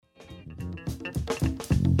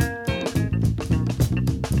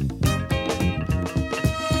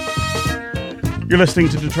You're listening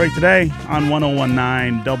to Detroit Today on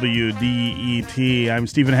 1019 WDET. I'm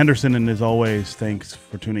Stephen Henderson, and as always, thanks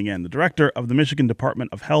for tuning in. The director of the Michigan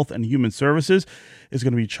Department of Health and Human Services is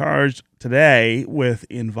going to be charged today with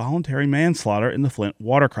involuntary manslaughter in the Flint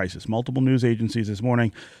water crisis. Multiple news agencies this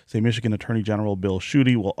morning say Michigan Attorney General Bill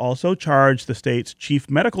Schuette will also charge the state's chief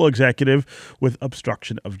medical executive with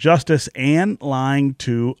obstruction of justice and lying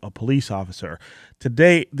to a police officer. To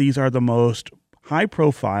date, these are the most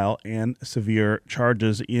high-profile and severe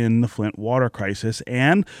charges in the Flint water crisis,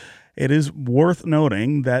 and it is worth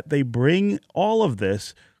noting that they bring all of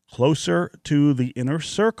this closer to the inner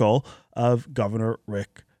circle of Governor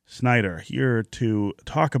Rick Snyder. Here to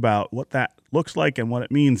talk about what that looks like and what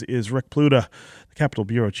it means is Rick Pluta, the Capitol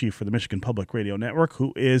Bureau Chief for the Michigan Public Radio Network,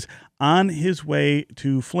 who is on his way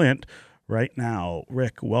to Flint right now.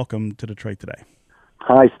 Rick, welcome to Detroit Today.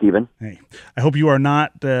 Hi, Stephen. Hey, I hope you are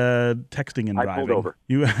not texting and driving. I pulled over.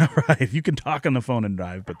 Right, you can talk on the phone and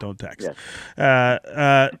drive, but don't text. Yes.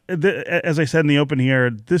 As I said in the open here,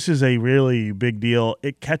 this is a really big deal.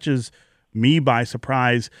 It catches me by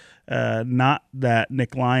surprise. Not that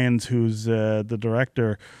Nick Lyons, who's the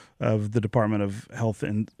director of the Department of Health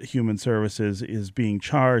and Human Services, is being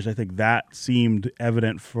charged. I think that seemed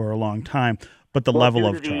evident for a long time. But the level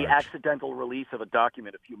of charge. The accidental release of a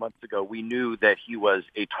document a few months ago, we knew that he was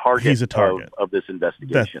a target, He's a target. Of this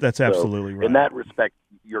investigation. That's absolutely right. In that respect,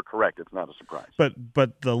 you're correct. It's not a surprise.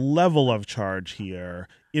 But the level of charge here,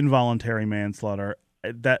 involuntary manslaughter,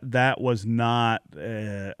 that was not,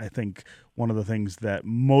 I think, one of the things that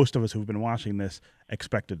most of us who've been watching this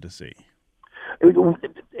expected to see.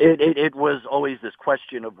 It was always this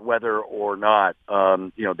question of whether or not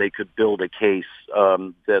they could build a case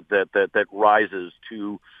that rises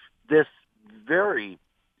to this very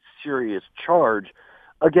serious charge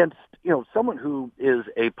against someone who is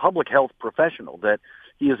a public health professional. That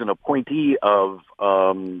he is an appointee of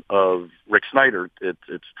Rick Snyder.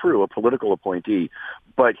 It's true, a political appointee,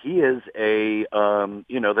 but he is that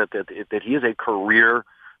he is a career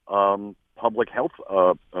public health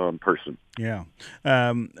person. Yeah.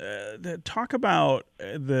 Talk about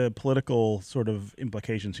the political sort of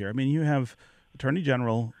implications here. I mean, you have Attorney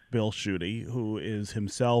General Bill Schuette, who is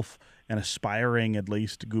himself an aspiring, at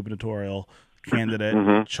least, gubernatorial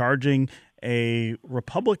candidate, charging a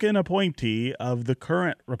Republican appointee of the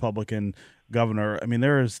current Republican governor. I mean,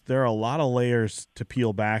 there are a lot of layers to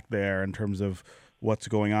peel back there in terms of what's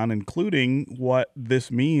going on, including what this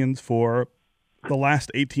means for the last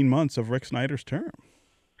 18 months of Rick Snyder's term.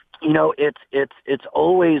 It's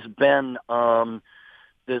always been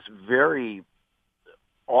this very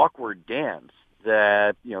awkward dance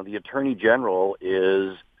that the Attorney General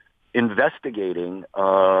is investigating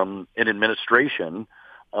an administration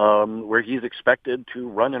where he's expected to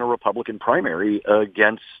run in a Republican primary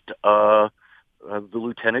against the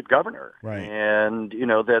lieutenant governor. Right. And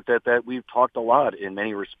that we've talked a lot in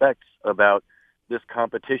many respects about this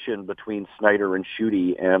competition between Snyder and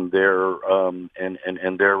Schuette and their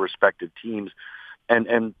and their respective teams,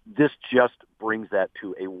 and this just brings that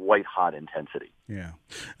to a white-hot intensity. Yeah.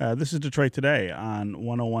 This is Detroit Today on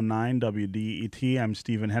 1019 WDET. I'm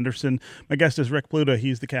Stephen Henderson. My guest is Rick Pluta.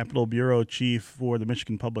 He's the Capitol Bureau Chief for the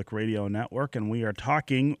Michigan Public Radio Network, and we are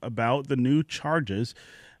talking about the new charges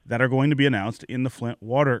that are going to be announced in the Flint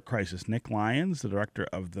water crisis. Nick Lyons, the director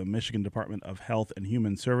of the Michigan Department of Health and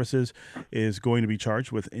Human Services, is going to be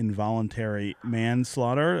charged with involuntary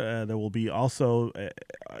manslaughter. There will be also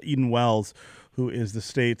Eden Wells, who is the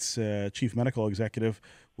state's chief medical executive,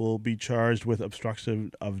 will be charged with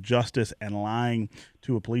obstruction of justice and lying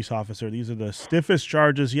to a police officer. These are the stiffest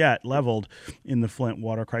charges yet leveled in the Flint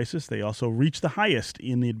water crisis. They also reach the highest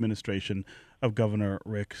in the administration of Governor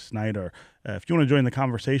Rick Snyder. If you want to join the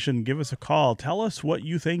conversation, give us a call. Tell us what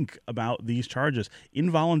you think about these charges.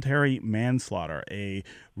 Involuntary manslaughter, a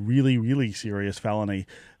really, really serious felony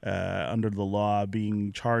under the law,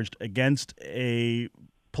 being charged against a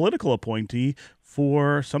political appointee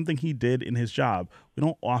for something he did in his job. We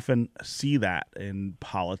don't often see that in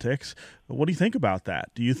politics. What do you think about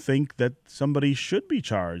that? Do you think that somebody should be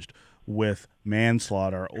charged with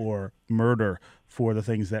manslaughter or murder for the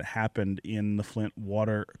things that happened in the Flint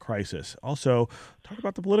water crisis? Also, talk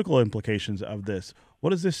about the political implications of this. What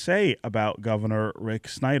does this say about Governor Rick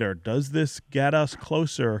Snyder? Does this get us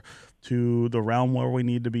closer to the realm where we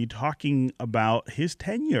need to be talking about his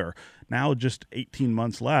tenure? Now just 18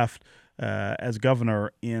 months left. as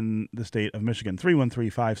governor in the state of Michigan.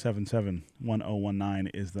 313-577-1019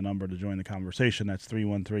 is the number to join the conversation. That's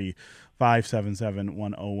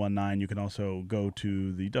 313-577-1019. You can also go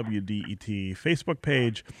to the WDET Facebook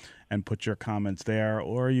page and put your comments there,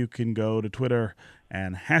 or you can go to Twitter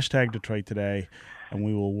and hashtag Detroit Today, and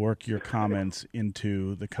we will work your comments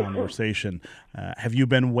into the conversation. Have you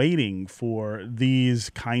been waiting for these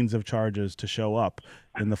kinds of charges to show up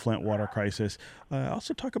in the Flint water crisis?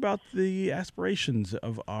 Also talk about the aspirations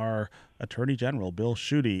of our Attorney General, Bill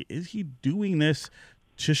Schuette. Is he doing this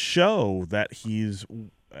to show that he's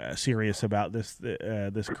serious about this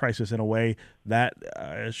crisis in a way that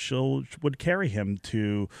would carry him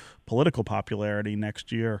to political popularity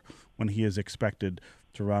next year when he is expected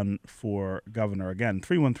to run for governor again?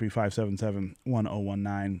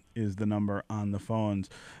 313-577-1019 is the number on the phones.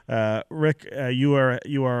 Rick, you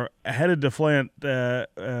are headed to Flint, where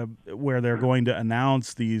they're going to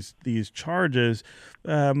announce these charges.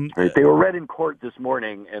 Right. They were read in court this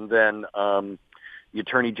morning, and then the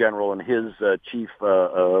Attorney General and his chief,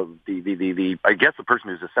 I guess the person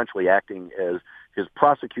who's essentially acting as his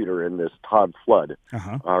prosecutor in this, Todd Flood,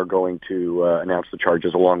 are going to announce the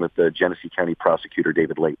charges along with the Genesee County prosecutor,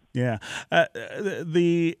 David Layton. Yeah.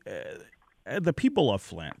 The people of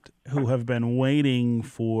Flint who have been waiting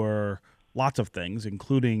for lots of things,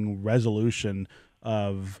 including resolution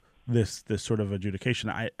of this sort of adjudication.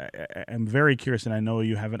 I am very curious, and I know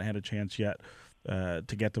you haven't had a chance yet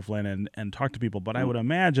to get to Flint and talk to people, but I would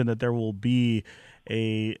imagine that there will be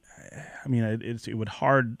it would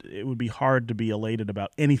be hard to be elated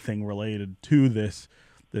about anything related to this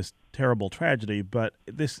terrible tragedy, but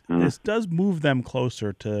this does move them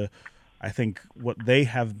closer to, I think, what they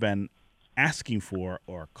have been asking for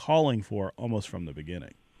or calling for almost from the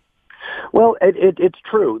beginning. Well, it's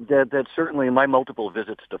true that certainly in my multiple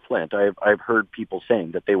visits to Flint, I've heard people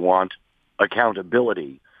saying that they want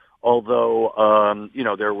accountability. Although,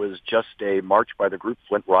 there was just a march by the group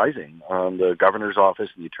Flint Rising on the governor's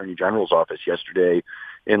office and the attorney general's office yesterday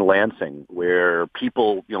in Lansing, where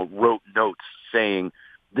people, wrote notes saying,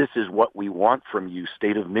 "This is what we want from you,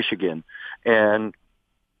 state of Michigan." And,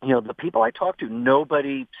 the people I talked to,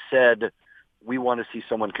 nobody said, "We want to see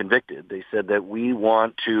someone convicted." They said that we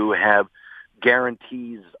want to have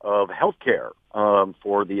guarantees of health care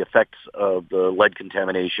for the effects of the lead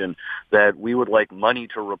contamination, that we would like money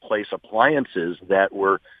to replace appliances that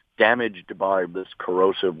were damaged by this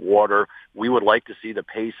corrosive water. We would like to see the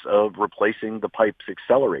pace of replacing the pipes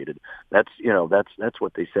accelerated. That's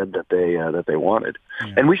what they said that they wanted.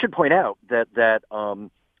 Yeah. And we should point out that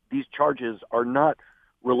these charges are not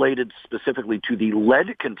related specifically to the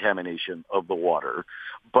lead contamination of the water,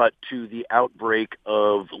 but to the outbreak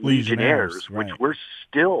of Legionnaires, right, which we're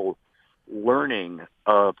still learning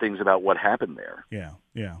things about what happened there. Yeah.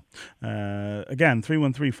 Again,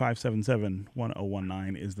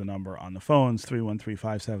 313-577-1019 is the number on the phones,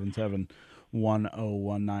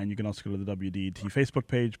 313-577-1019. You can also go to the WDET Facebook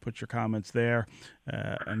page, put your comments there,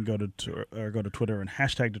 and go to Twitter and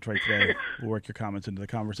hashtag Detroit Today. We'll work your comments into the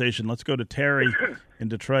conversation. Let's go to Terry in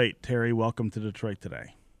Detroit. Terry, welcome to Detroit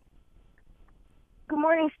Today. Good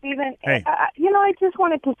morning, Stephen. Hey. I just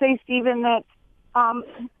wanted to say, Stephen, that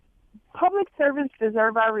public servants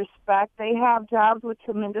deserve our respect. They have jobs with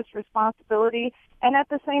tremendous responsibility, and at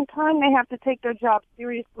the same time, they have to take their jobs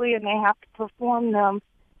seriously, and they have to perform them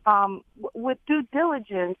with due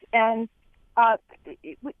diligence, and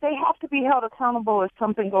they have to be held accountable if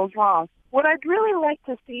something goes wrong. What I'd really like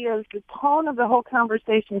to see is the tone of the whole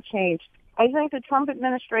conversation change. I think the Trump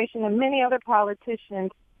administration and many other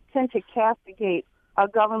politicians tend to castigate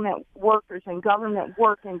government workers and government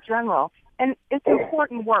work in general. And it's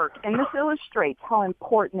important work, and this illustrates how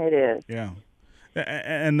important it is. Yeah,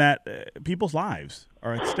 and that people's lives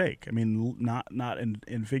are at stake. I mean, not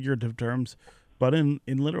in figurative terms, but in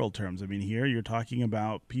literal terms. I mean, here you're talking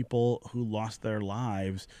about people who lost their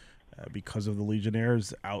lives because of the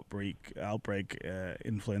Legionnaires outbreak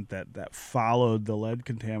in Flint that followed the lead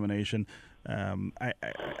contamination. I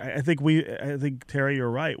think Terry, you're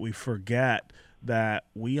right. We forget that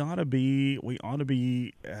we ought to be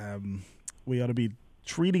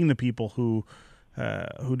treating the people who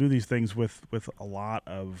do these things with a lot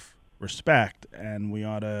of respect, and we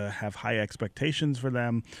ought to have high expectations for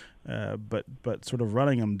them, but sort of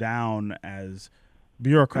running them down as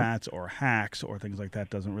bureaucrats or hacks or things like that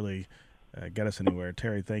doesn't really get us anywhere.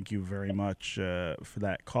 Terry, thank you very much for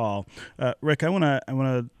that call. Rick, I want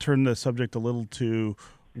to turn the subject a little to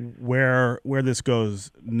where this goes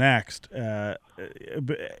next. At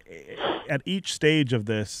each stage of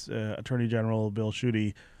this, Attorney General Bill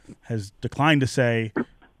Schuette has declined to say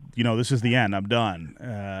this is the end. I'm done.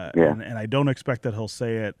 And I don't expect that he'll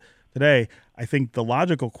say it today. I think the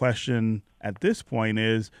logical question at this point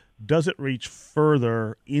is, does it reach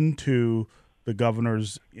further into the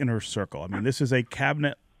governor's inner circle? I mean, this is a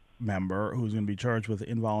cabinet member who's going to be charged with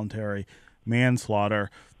involuntary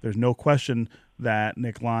manslaughter. There's no question that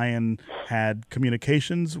Nick Lyon had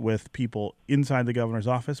communications with people inside the governor's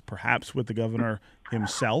office, perhaps with the governor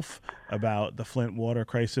himself, about the Flint water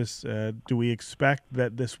crisis. Do we expect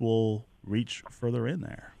that this will reach further in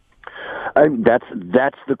there? That's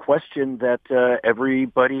the question that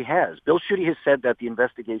everybody has. Bill Schuette has said that the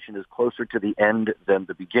investigation is closer to the end than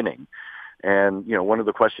the beginning. And, one of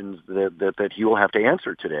the questions that he will have to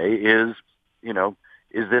answer today is,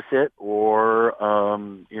 is this it, or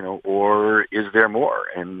is there more?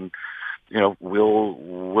 And,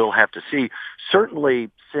 we'll have to see. Certainly,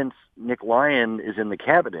 since Nick Lyon is in the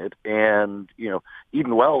cabinet, and,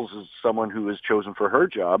 Eden Wells is someone who is chosen for her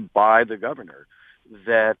job by the governor,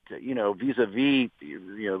 that, vis-a-vis,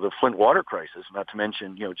 the Flint water crisis, not to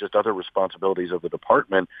mention, just other responsibilities of the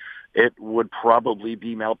department, it would probably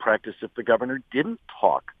be malpractice if the governor didn't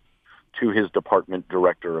talk to his department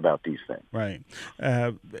director about these things. Right.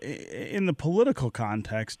 In the political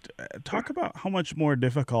context, talk about how much more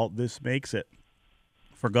difficult this makes it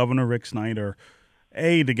for Governor Rick Snyder,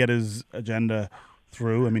 to get his agenda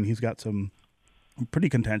through. I mean, he's got some pretty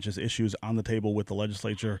contentious issues on the table with the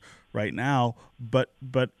legislature right now, but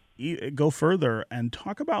go further and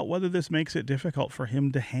talk about whether this makes it difficult for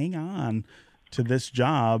him to hang on to this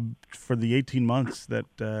job for the 18 months that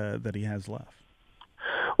he has left.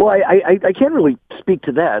 Well, I can't really speak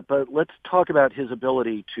to that, but let's talk about his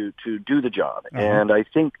ability to do the job. Uh-huh. And I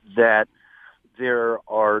think that there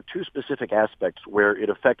are two specific aspects where it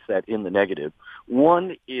affects that in the negative.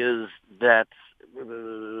 One is that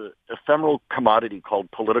ephemeral commodity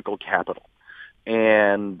called political capital,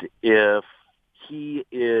 and if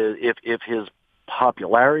his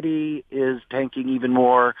popularity is tanking even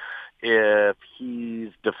more, if he's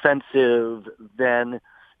defensive, then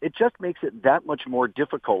it just makes it that much more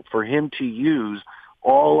difficult for him to use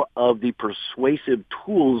all of the persuasive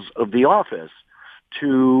tools of the office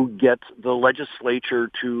to get the legislature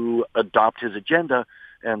to adopt his agenda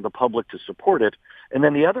and the public to support it. And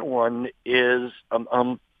then the other one is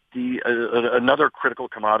another critical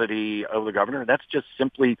commodity of the governor, and that's just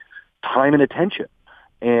simply time and attention.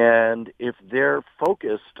 And if they're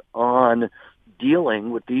focused on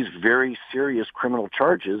dealing with these very serious criminal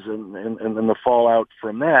charges and the fallout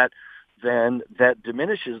from that, then that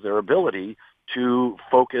diminishes their ability to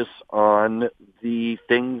focus on the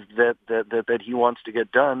things that he wants to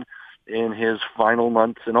get done in his final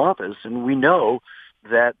months in office. And we know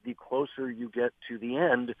that the closer you get to the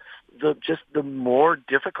end, the more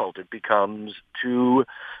difficult it becomes to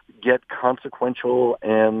get consequential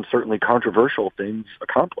and certainly controversial things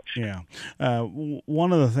accomplished. Yeah.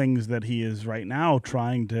 One of the things that he is right now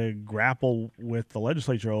trying to grapple with the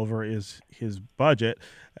legislature over is his budget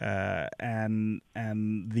and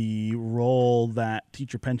the role that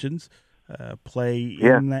teacher pensions play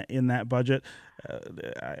in that budget.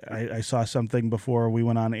 I saw something before we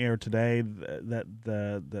went on air today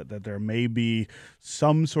that there may be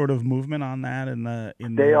some sort of movement on that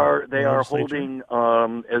they are holding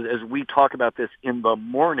as we talk about this in the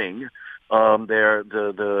morning.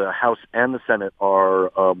 The House and the Senate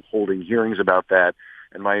are holding hearings about that,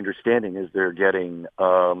 and my understanding is they're getting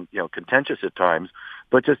contentious at times.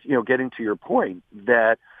 But just getting to your point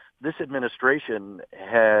that this administration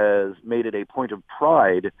has made it a point of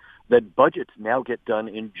pride that budgets now get done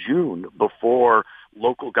in June before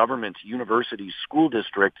local governments, universities, school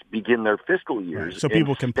districts begin their fiscal years. Right. So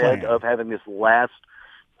people can plan. Instead of having this last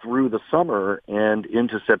through the summer and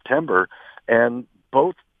into September. And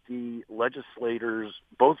both of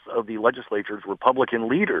the legislature's Republican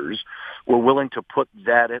leaders were willing to put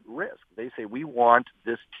that at risk. They say, we want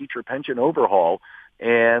this teacher pension overhaul,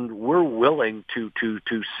 and we're willing to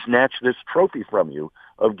snatch this trophy from you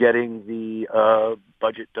of getting the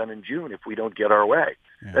budget done in June if we don't get our way.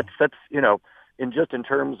 Yeah. That's in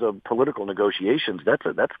terms of political negotiations, that's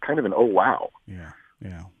kind of an oh wow.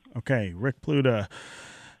 Yeah. Okay, Rick Pluta,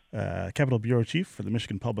 Capitol Bureau Chief for the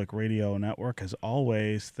Michigan Public Radio Network. As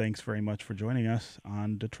always, thanks very much for joining us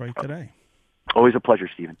on Detroit Today. Always a pleasure,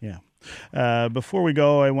 Stephen. Yeah. Before we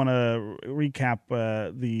go, I want to recap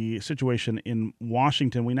the situation in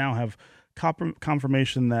Washington. We now have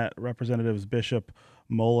confirmation that Representatives Bishop,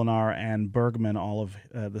 Molinar, and Bergman, all of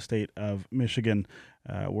the state of Michigan,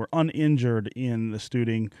 were uninjured in the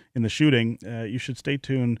shooting. You should stay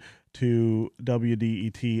tuned to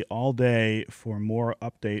WDET all day for more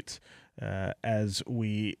updates as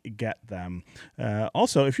we get them.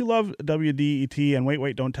 Also, if you love WDET and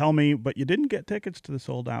Wait, Don't Tell Me, but you didn't get tickets to the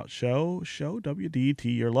sold-out show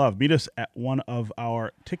WDET your love. Meet us at one of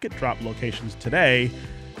our ticket drop locations today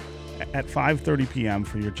at 5:30 p.m.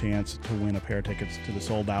 for your chance to win a pair of tickets to the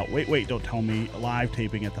sold-out Wait, Don't Tell Me live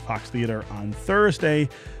taping at the Fox Theater on Thursday,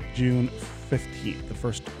 June 15th. The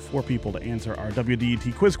first 4 people to answer our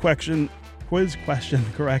WDET quiz question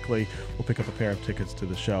correctly will pick up a pair of tickets to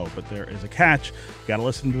the show. But there is a catch. You got to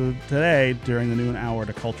listen to today during the noon hour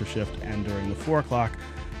to Culture Shift and during the 4 o'clock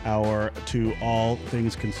hour to All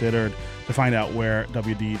Things Considered to find out where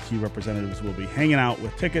WDET representatives will be hanging out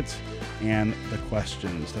with tickets and the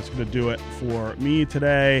questions. That's going to do it for me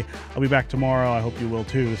today. I'll be back tomorrow. I hope you will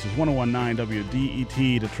too. This is 101.9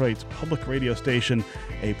 WDET, Detroit's public radio station,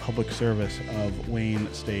 a public service of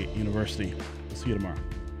Wayne State University. We'll see you tomorrow.